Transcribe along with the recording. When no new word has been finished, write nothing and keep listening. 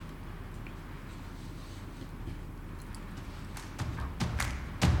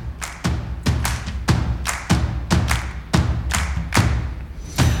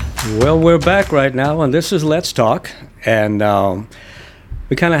Well, we're back right now, and this is Let's Talk. And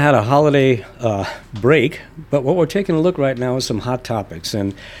we kind of had a holiday break, but what we're taking a look right now is some hot topics.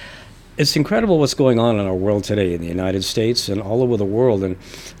 And it's incredible what's going on in our world today in the United States and all over the world. And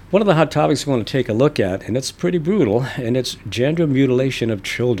one of the hot topics we want to take a look at, and it's pretty brutal, and it's gender mutilation of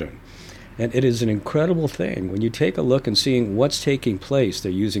children. And it is an incredible thing when you take a look and seeing what's taking place.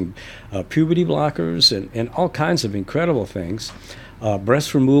 They're using puberty blockers and all kinds of incredible things.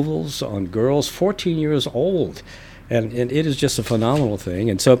 Breast removals on girls 14 years old. And it is just a phenomenal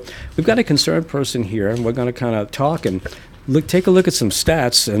thing. And so we've got a concerned person here, and we're going to kind of talk and take a look at some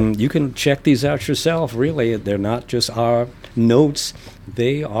stats. And you can check these out yourself, really. They're not just our notes.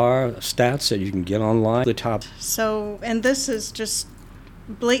 They are stats that you can get online. The top. So, and this is just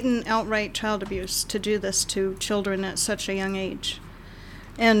blatant, outright child abuse to do this to children at such a young age.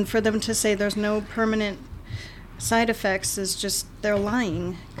 And for them to say there's no permanent side effects is just, they're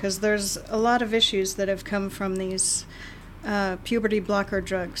lying, because there's a lot of issues that have come from these puberty blocker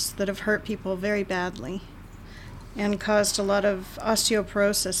drugs that have hurt people very badly and caused a lot of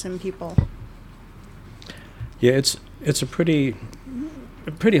osteoporosis in people. Yeah, it's a pretty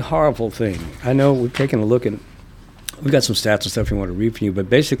horrible thing. I know we've taken a look at, we've got some stats and stuff we want to read for you, but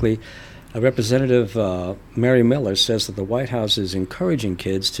basically Representative Mary Miller says that the White House is encouraging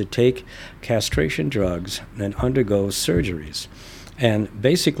kids to take castration drugs and undergo surgeries. And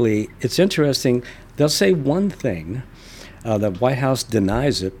basically, it's interesting, they'll say one thing, the White House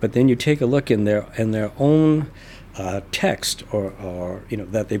denies it, but then you take a look in their own text or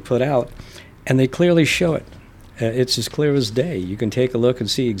that they put out, and they clearly show it. It's as clear as day. You can take a look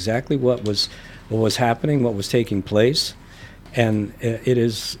and see exactly what was happening, what was taking place. And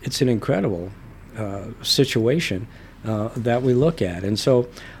it's an incredible situation that we look at. And so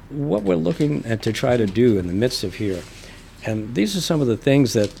what we're looking at to try to do in the midst of here, and these are some of the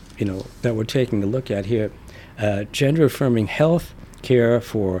things that we're taking a look at here. Gender-affirming health care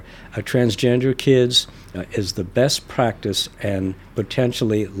for transgender kids is the best practice and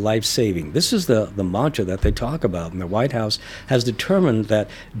potentially life-saving. This is the mantra that they talk about. And the White House has determined that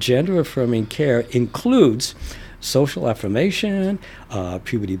gender-affirming care includes social affirmation,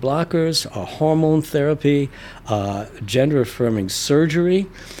 puberty blockers, hormone therapy, gender-affirming surgery.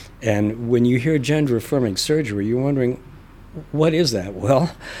 And when you hear gender-affirming surgery, you're wondering, what is that?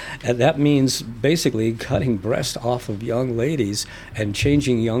 Well, that means basically cutting breast off of young ladies and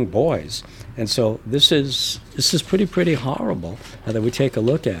changing young boys. And so this is pretty horrible that we take a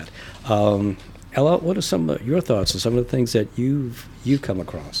look at. Ella, what are some of your thoughts on some of the things that you've come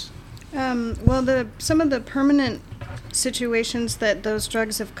across? Well, some of the permanent situations that those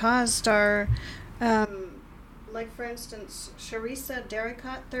drugs have caused are, like for instance, Sharissa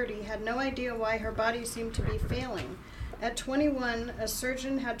Derricott, 30, had no idea why her body seemed to be failing. At 21, a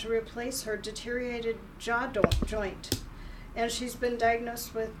surgeon had to replace her deteriorated jaw joint, and she's been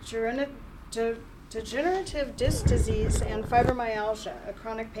diagnosed with degenerative disc disease and fibromyalgia, a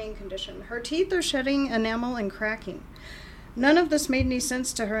chronic pain condition. Her teeth are shedding enamel and cracking. None of this made any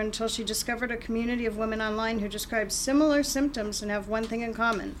sense to her until she discovered a community of women online who describe similar symptoms and have one thing in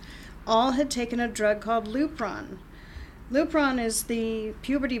common. All had taken a drug called Lupron. Lupron is the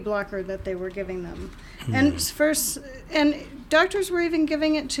puberty blocker that they were giving them. And doctors were even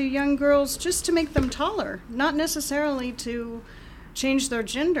giving it to young girls just to make them taller, not necessarily to change their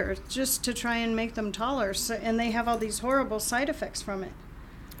gender, just to try and make them taller. And they have all these horrible side effects from it.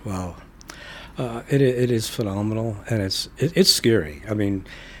 Wow. It is phenomenal, and it's scary. I mean,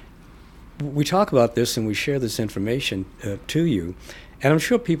 we talk about this and we share this information to you, and I'm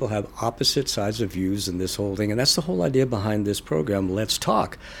sure people have opposite sides of views in this whole thing, and that's the whole idea behind this program, Let's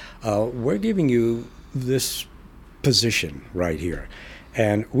Talk. We're giving you this position right here,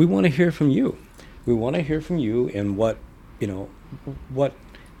 and we want to hear from you. We want to hear from you and what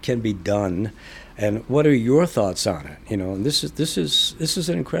can be done. And what are your thoughts on it? And this is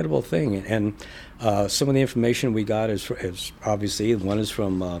an incredible thing. And some of the information we got is obviously, one is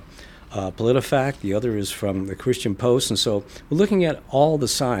from PolitiFact, the other is from the Christian Post, and so we're looking at all the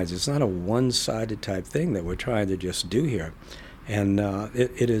sides. It's not a one-sided type thing that we're trying to just do here, and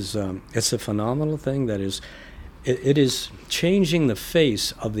it's a phenomenal thing that it is changing the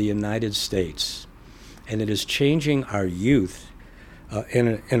face of the United States, and it is changing our youth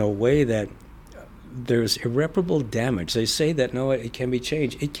in a way that there's irreparable damage. They say that, no, it can be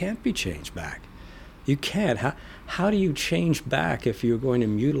changed. It can't be changed back. You can't. How do you change back if you're going to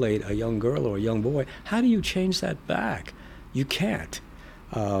mutilate a young girl or a young boy? How do you change that back? You can't.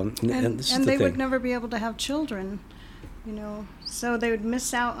 And this is the they thing. Would never be able to have children, So they would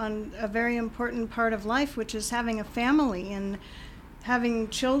miss out on a very important part of life, which is having a family. And having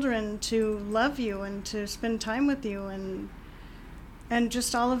children to love you and to spend time with you, and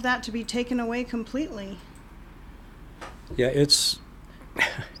just all of that to be taken away completely. Yeah,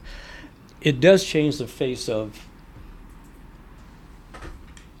 it does change the face of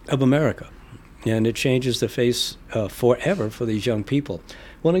America, and it changes the face forever for these young people. I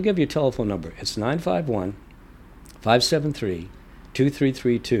want to give you a telephone number. It's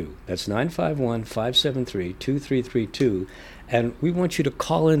 951-573-2332. That's 951-573-2332. And we want you to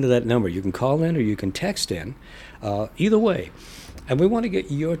call into that number. You can call in or you can text in, either way. And we want to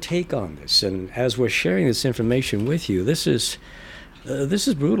get your take on this. And as we're sharing this information with you, this is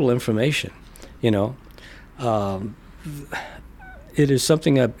brutal information. You know, it is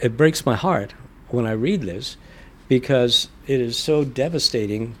something that it breaks my heart when I read this, because it is so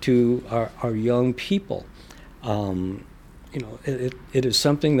devastating to our young people. It is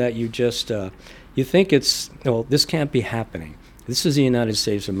something that you just you think this can't be happening. This is the United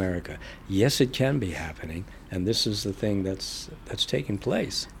States of America. Yes, it can be happening, and this is the thing that's taking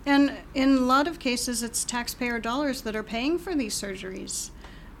place. And in a lot of cases, it's taxpayer dollars that are paying for these surgeries.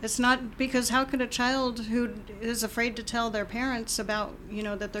 It's not because how could a child who is afraid to tell their parents about,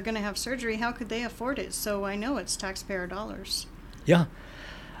 that they're going to have surgery, how could they afford it? So I know it's taxpayer dollars. Yeah.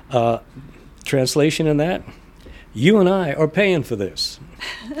 Translation in that, you and I are paying for this.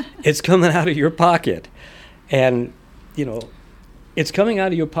 It's coming out of your pocket. And, it's coming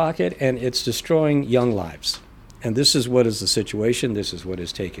out of your pocket, and it's destroying young lives. And this is what is the situation. This is what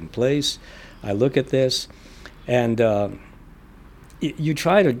is taking place. I look at this, and you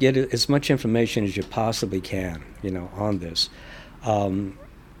try to get as much information as you possibly can, on this. Ella,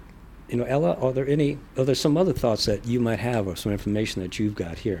 are there some other thoughts that you might have, or some information that you've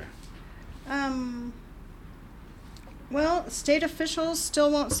got here? Well, state officials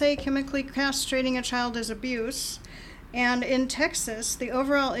still won't say chemically castrating a child is abuse. And in Texas, the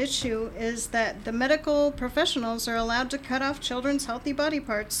overall issue is that the medical professionals are allowed to cut off children's healthy body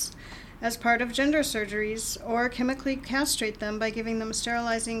parts as part of gender surgeries, or chemically castrate them by giving them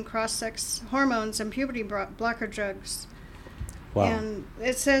sterilizing cross-sex hormones and puberty blocker drugs. Wow. And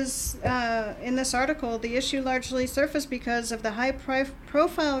it says in this article, the issue largely surfaced because of the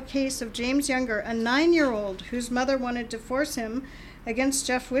high-profile case of James Younger, a 9-year-old whose mother wanted to force him, against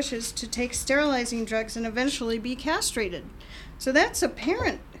Jeff's wishes, to take sterilizing drugs and eventually be castrated. So that's a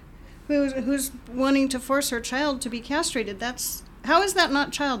parent who's wanting to force her child to be castrated. How is that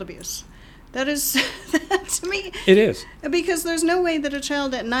not child abuse? That is, to me... It is. Because there's no way that a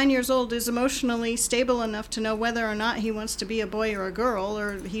child at 9 years old is emotionally stable enough to know whether or not he wants to be a boy or a girl,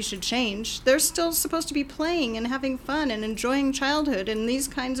 or he should change. They're still supposed to be playing and having fun and enjoying childhood, and these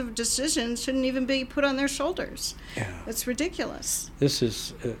kinds of decisions shouldn't even be put on their shoulders. Yeah. It's ridiculous. This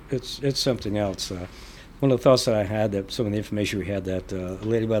is, it's something else. One of the thoughts that I had, that some of the information we had, that a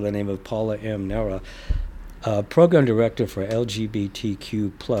lady by the name of Paula M. Nera, program director for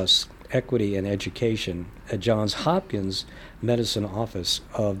LGBTQ+ Equity and Education at Johns Hopkins Medicine Office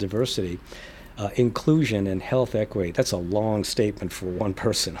of Diversity, Inclusion, and Health Equity. That's a long statement for one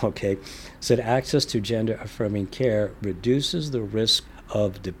person, okay? Said access to gender-affirming care reduces the risk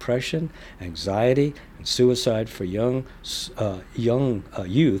of depression, anxiety, and suicide for young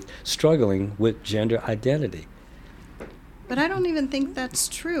youth struggling with gender identity. But I don't even think that's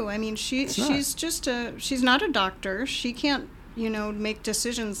true. I mean, she's not a doctor. She can't make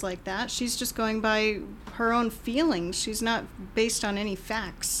decisions like that. She's just going by her own feelings. She's not based on any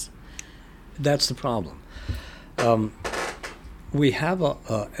facts. That's the problem. We have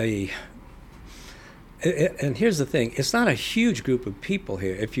and here's the thing. It's not a huge group of people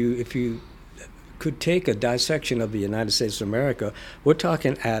here. If you could take a dissection of the United States of America, we're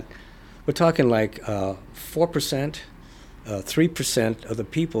talking like 4%, 3% of the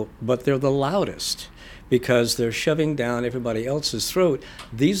people, but they're the loudest, because they're shoving down everybody else's throat.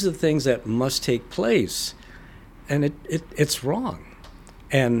 These are the things that must take place, and it's wrong.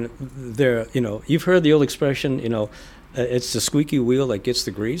 And you've heard the old expression, it's the squeaky wheel that gets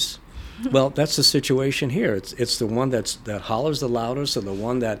the grease. Well, that's the situation here. It's the one that hollers the loudest, or the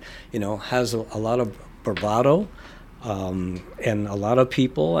one that has a lot of bravado, and a lot of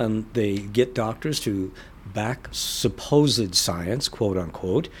people, and they get doctors to back supposed science, quote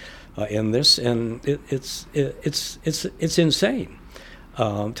unquote, in this, and it's insane.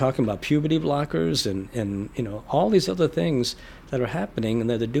 Talking about puberty blockers and all these other things that are happening and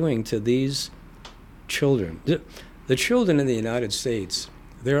that they're doing to these children. The children in the United States,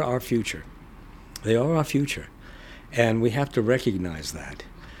 they're our future. They are our future, and we have to recognize that.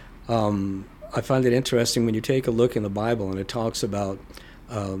 I find it interesting when you take a look in the Bible and it talks about,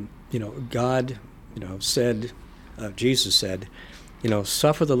 God, said, Jesus said,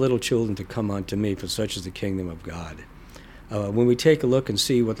 suffer the little children to come unto me, for such is the kingdom of God. When we take a look and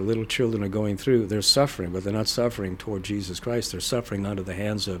see what the little children are going through, they're suffering, but they're not suffering toward Jesus Christ. They're suffering under the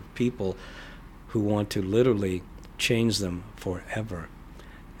hands of people who want to literally change them forever.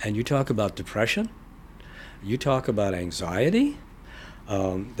 And you talk about depression, you talk about anxiety,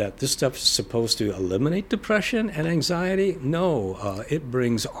 that this stuff is supposed to eliminate depression and anxiety. No, it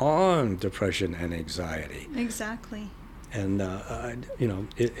brings on depression and anxiety. Exactly. And,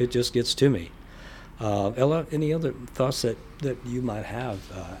 it just gets to me. Ella, any other thoughts that you might have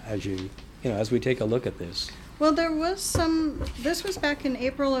as we take a look at this? Well, this was back in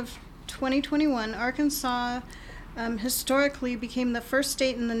April of 2021. Arkansas historically became the first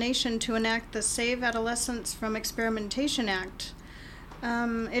state in the nation to enact the Save Adolescents from Experimentation Act.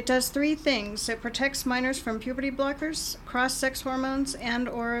 It does three things. It protects minors from puberty blockers, cross-sex hormones, and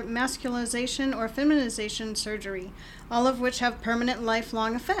or masculization or feminization surgery, all of which have permanent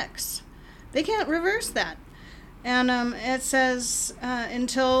lifelong effects. They can't reverse that. And it says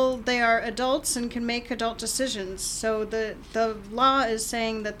until they are adults and can make adult decisions. So the law is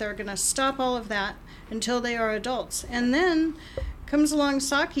saying that they're going to stop all of that until they are adults. And then comes along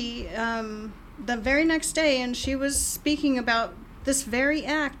Saki the very next day, and she was speaking about this very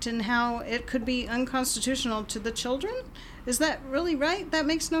act and how it could be unconstitutional to the children. Is that really right? That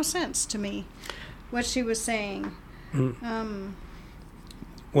makes no sense to me, what she was saying.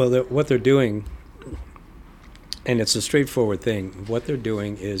 Well, what they're doing, and it's a straightforward thing, what they're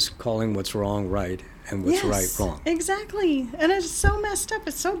doing is calling what's wrong right and what's right wrong. Exactly. And it's so messed up.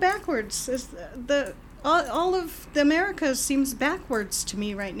 It's so backwards. All of the America seems backwards to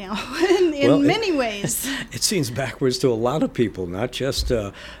me right now in many ways. It seems backwards to a lot of people, not just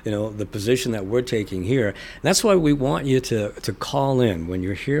the position that we're taking here. And that's why we want you to call in. When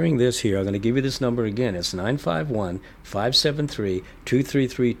you're hearing this here, I'm going to give you this number again. It's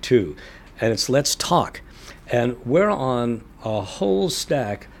 951-573-2332. And it's Let's Talk. And we're on a whole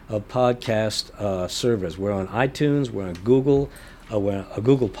stack of podcast servers. We're on iTunes, we're on Google, we're on a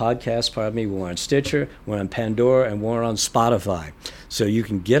Google Podcast, we're on Stitcher, we're on Pandora, and we're on Spotify. So you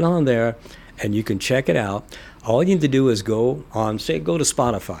can get on there and you can check it out. All you need to do is go to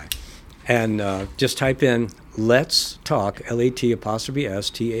Spotify and just type in Let's Talk,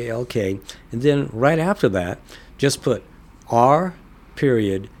 LAT''S''TALK, and then right after that, just put R.G.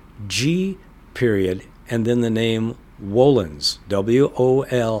 and then the name Wolins,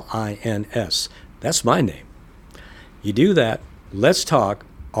 WOLINS. That's my name. You do that, Let's Talk,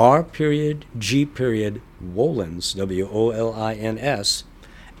 R.G. Wolins, WOLINS,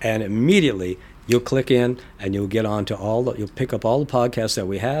 and immediately you'll click in and you'll get on to you'll pick up all the podcasts that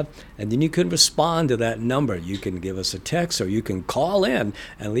we have, and then you can respond to that number. You can give us a text or you can call in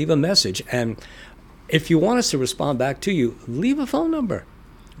and leave a message. And if you want us to respond back to you, leave a phone number.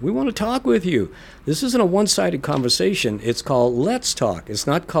 We want to talk with you. This isn't a one-sided conversation. It's called Let's Talk. It's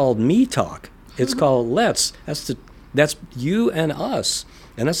not called Me Talk. It's called Let's. That's you and us.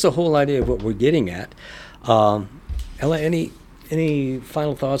 And that's the whole idea of what we're getting at. Ella, any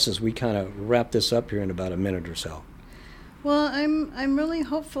final thoughts as we kind of wrap this up here in about a minute or so? Well, I'm really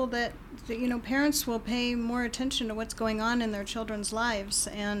hopeful that parents will pay more attention to what's going on in their children's lives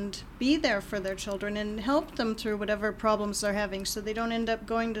and be there for their children and help them through whatever problems they're having, so they don't end up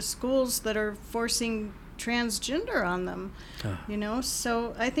going to schools that are forcing transgender on them.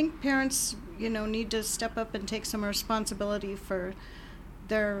 So I think parents need to step up and take some responsibility for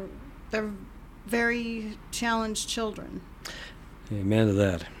their very challenged children. Amen to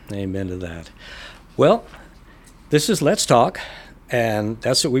that. Well, this is Let's Talk, and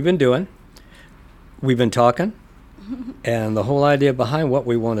that's what we've been doing. We've been talking, and the whole idea behind what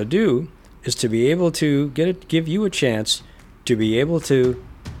we want to do is to be able to give you a chance to be able to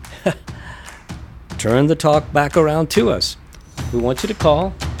turn the talk back around to us. We want you to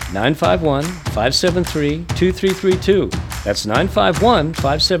call 951-573-2332. That's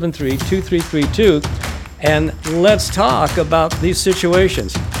 951-573-2332, and let's talk about these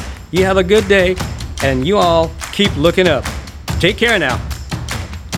situations. You have a good day, and you all keep looking up. Take care now.